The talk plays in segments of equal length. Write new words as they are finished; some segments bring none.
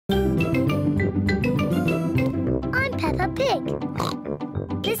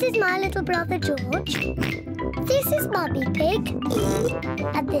my little brother George. This is Mummy Pig.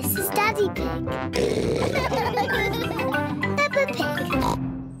 And this is Daddy Pig. Peppa Pig.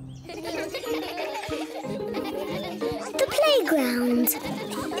 The playground.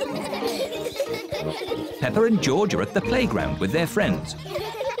 Peppa and George are at the playground with their friends.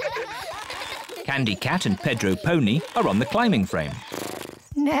 Candy Cat and Pedro Pony are on the climbing frame.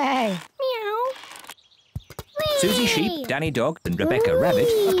 Nay. Meow. Suzy Sheep, Danny Dog and Rebecca Rabbit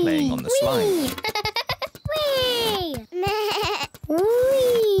are playing on the slide. Wee!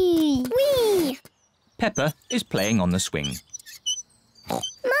 Wee! Wee! Peppa is playing on the swing.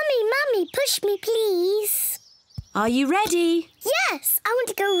 Mummy, push me, please. Are you ready? Yes, I want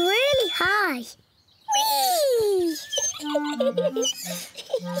to go really high. Whee!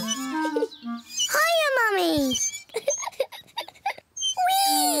 Hiya, Mummy.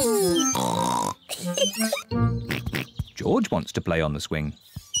 Whee! George wants to play on the swing.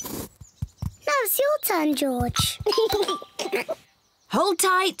 Now it's your turn, George. Hold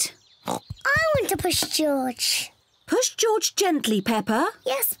tight. I want to push George. Push George gently, Peppa.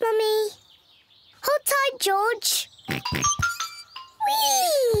 Yes, Mummy. Hold tight, George.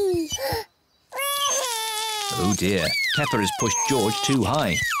 Whee! Oh dear, Peppa has pushed George too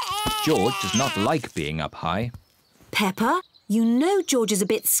high. George does not like being up high. Peppa, you know George is a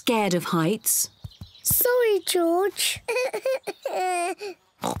bit scared of heights. Sorry, George. Let's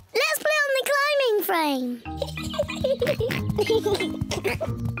play on the climbing frame.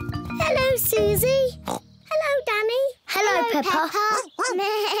 Hello, Suzy. Hello, Danny. Hello, Peppa.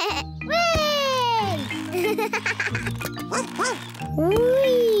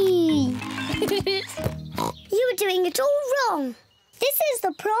 Whee! You were doing it all wrong. This is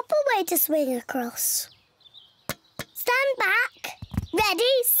the proper way to swing across. Stand back.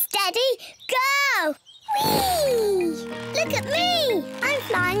 Ready, steady, go! Whee! Look at me! I'm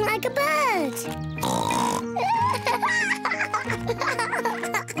flying like a bird.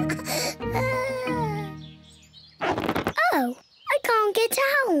 Oh, I can't get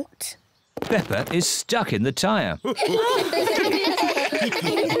out. Peppa is stuck in the tyre.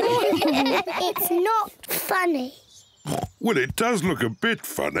 It's not funny. Well, it does look a bit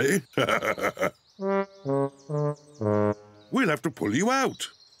funny. We'll have to pull you out.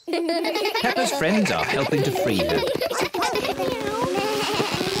 Peppa's friends are helping to free her.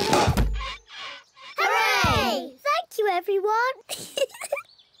 Hooray! Thank you, everyone.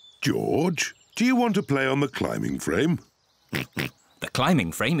 George, do you want to play on the climbing frame? The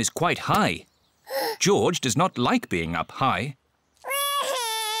climbing frame is quite high. George does not like being up high.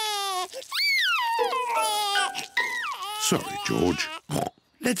 Sorry, George.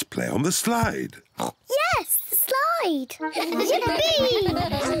 Let's play on the slide. Yes, the slide. Yippee!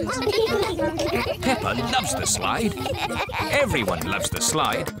 Peppa loves the slide. Everyone loves the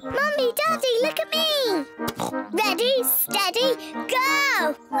slide. Mummy, Daddy, look at me. Ready, steady,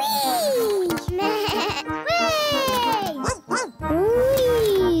 go! Whee!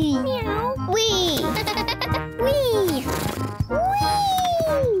 Whee! Meow. Whee! Whee!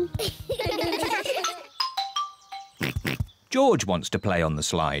 Whee! George wants to play on the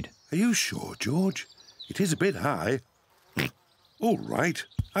slide. Are you sure, George? It is a bit high. All right,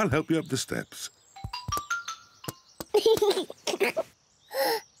 I'll help you up the steps.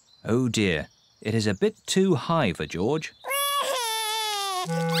 Oh dear, it is a bit too high for George.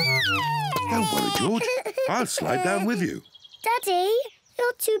 Don't worry, George. I'll slide down with you. Daddy,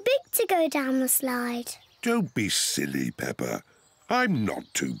 you're too big to go down the slide. Don't be silly, Peppa. I'm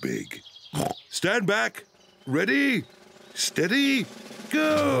not too big. Stand back. Ready? Steady,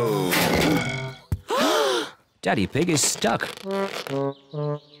 go! Daddy Pig is stuck.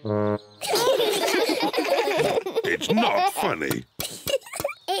 It's not funny.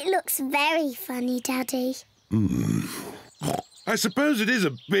 It looks very funny, Daddy. I suppose it is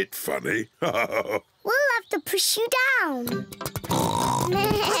a bit funny. We'll have to push you down.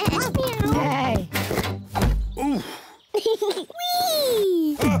 Hey. Ooh.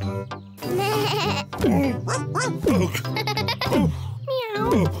 Whee! Meow.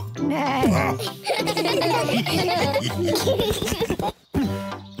 Nay.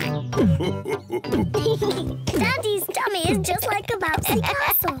 Daddy's tummy is just like a bouncy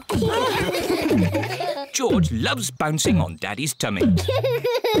castle. George loves bouncing on Daddy's tummy.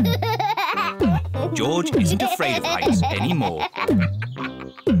 George isn't afraid of heights anymore.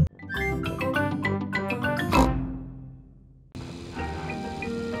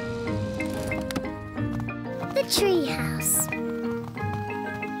 The treehouse.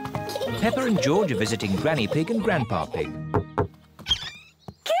 Peppa and George are visiting Granny Pig and Grandpa Pig. Granny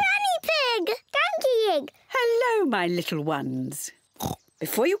Pig! Granky Pig! Hello, my little ones.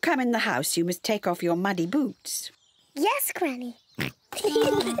 Before you come in the house, you must take off your muddy boots. Yes, Granny.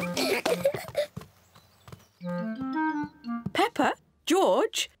 Peppa,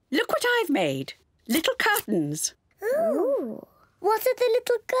 George, look what I've made. Little curtains. Ooh. What are the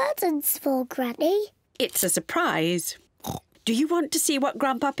little curtains for, Granny? It's a surprise. Do you want to see what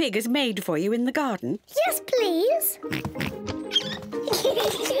Grandpa Pig has made for you in the garden? Yes, please.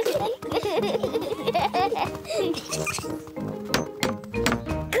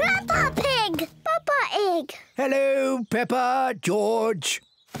 Grandpa Pig! Papa Egg! Hello, Peppa, George.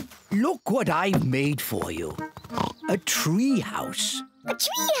 Look what I've made for you. A tree house. A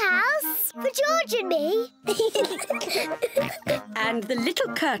tree house? For George and me? And the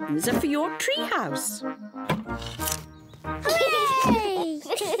little curtains are for your tree house. Hooray!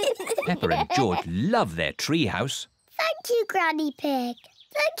 Peppa and George love their tree house. Thank you, Granny Pig.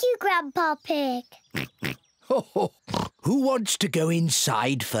 Thank you, Grandpa Pig. Who wants to go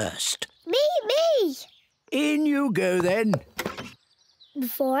inside first? Me! In you go, then.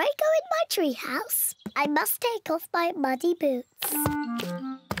 Before I go in my tree house, I must take off my muddy boots.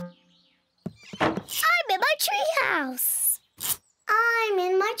 I'm in my tree house. I'm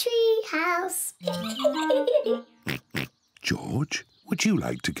in my tree house. George, would you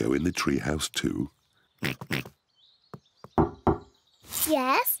like to go in the treehouse too?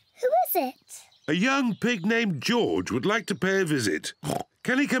 Yes? Who is it? A young pig named George would like to pay a visit.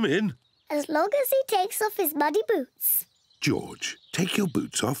 Can he come in? As long as he takes off his muddy boots. George, take your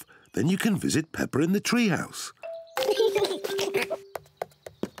boots off, then you can visit Peppa in the treehouse.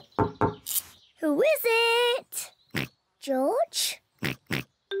 Who is it? George?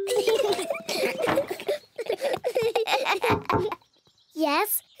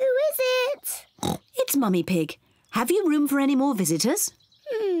 Yes, who is it? It's Mummy Pig. Have you room for any more visitors?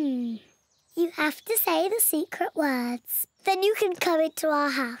 You have to say the secret words. Then you can come into our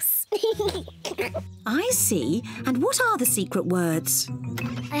house. I see. And what are the secret words?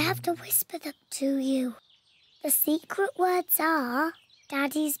 I have to whisper them to you. The secret words are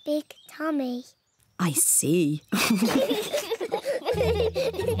Daddy's big tummy. I see.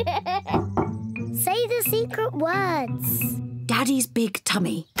 Say the secret words. Daddy's big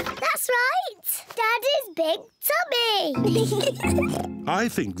tummy. That's right. Daddy's big tummy. I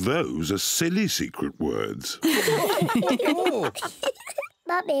think those are silly secret words.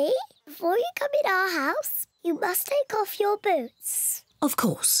 Mummy, before you come in our house, you must take off your boots. Of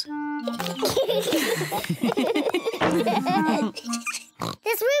course. There's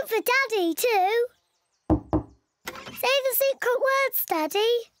room for Daddy too. Say the secret words,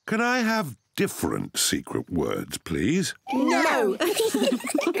 Daddy. Can I have different secret words, please? No.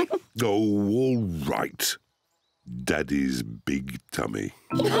 Oh, all right. Daddy's big tummy.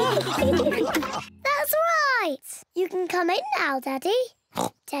 That's right. You can come in now, Daddy.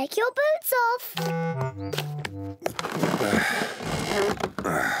 Take your boots off.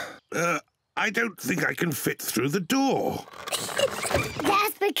 I don't think I can fit through the door.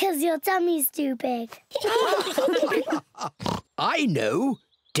 That's because your tummy's too big. I know.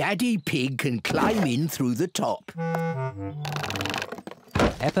 Daddy Pig can climb in through the top.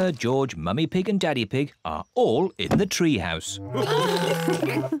 Peppa, George, Mummy Pig and Daddy Pig are all in the treehouse.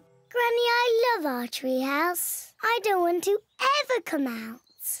 Granny, I love our tree house. I don't want to ever come out.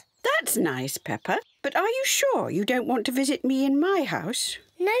 That's nice, Peppa. But are you sure you don't want to visit me in my house?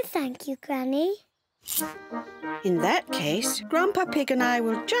 No, thank you, Granny. In that case, Grandpa Pig and I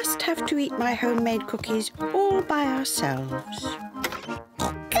will just have to eat my homemade cookies all by ourselves.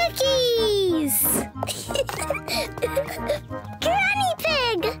 Cookies! Granny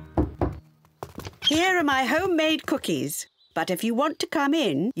Pig! Here are my homemade cookies. But if you want to come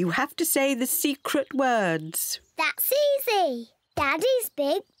in, you have to say the secret words. That's easy. Daddy's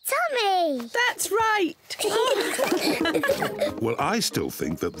big tummy. That's right. Well, I still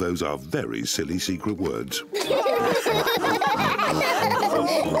think that those are very silly secret words.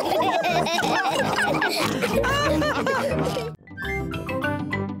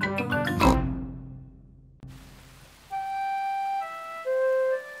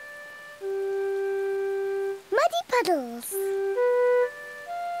 Muddy puddles.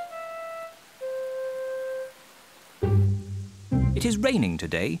 It is raining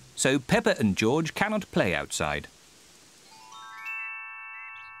today, so Peppa and George cannot play outside.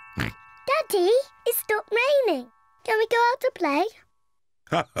 Daddy, it stopped raining. Can we go out to play?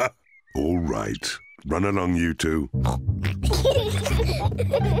 Ha ha! All right. Run along, you two.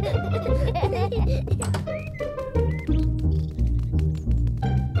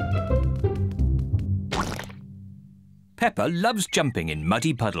 Peppa loves jumping in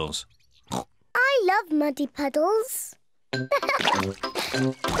muddy puddles. I love muddy puddles.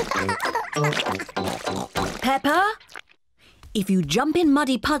 Peppa, if you jump in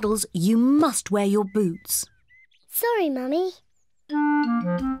muddy puddles, you must wear your boots. Sorry, Mummy.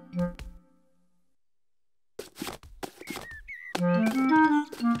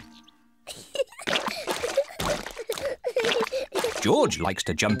 George likes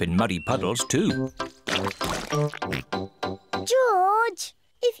to jump in muddy puddles too. George,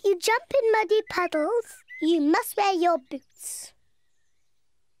 if you jump in muddy puddles, you must wear your boots.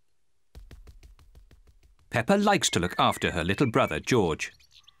 Peppa likes to look after her little brother, George.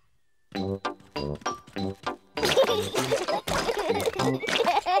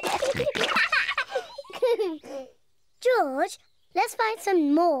 George, let's find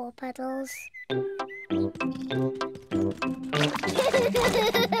some more puddles.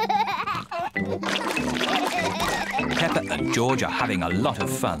 Peppa and George are having a lot of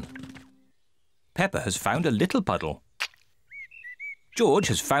fun. Peppa has found a little puddle. George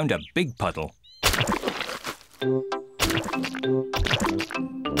has found a big puddle. Look,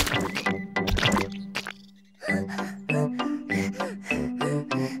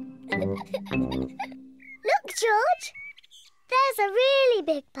 George. There's a really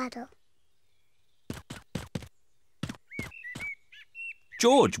big puddle.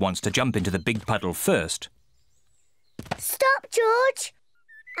 George wants to jump into the big puddle first. Stop, George.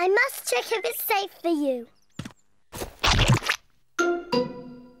 I must check if it's safe for you.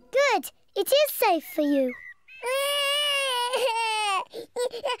 Good. It is safe for you.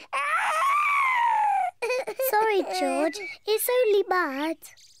 Sorry, George. It's only mud.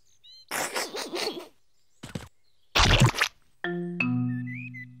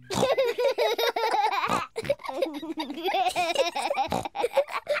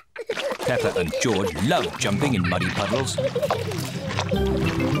 Peppa and George love jumping in muddy puddles.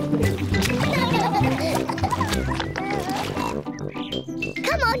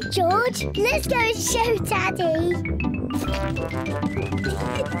 Come on, George. Let's go and show Daddy.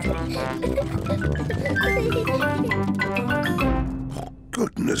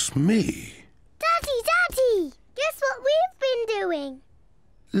 Goodness me. Daddy! Guess what we've been doing?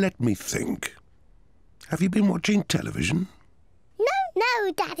 Let me think. Have you been watching television?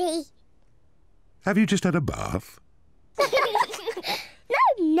 No, Daddy. Have you just had a bath?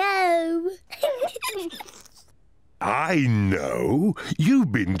 No. I know.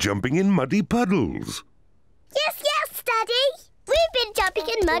 You've been jumping in muddy puddles. Yes, Daddy. We've been jumping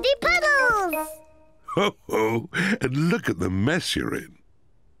in muddy puddles. Ho, ho. And look at the mess you're in.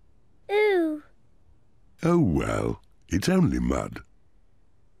 Ooh. Oh, well, it's only mud.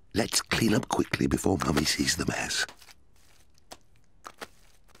 Let's clean up quickly before Mummy sees the mess.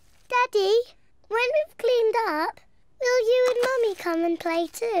 Daddy, when we've cleaned up, will you and Mummy come and play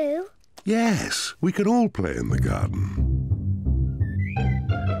too? Yes, we can all play in the garden.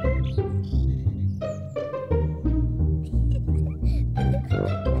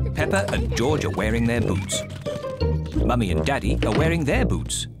 Peppa and George are wearing their boots. Mummy and Daddy are wearing their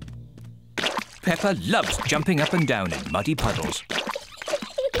boots. Peppa loves jumping up and down in muddy puddles.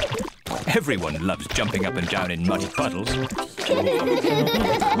 Everyone loves jumping up and down in muddy puddles.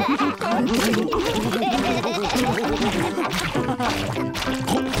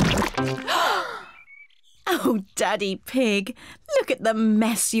 Oh, Daddy Pig, look at the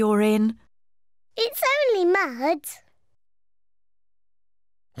mess you're in. It's only mud.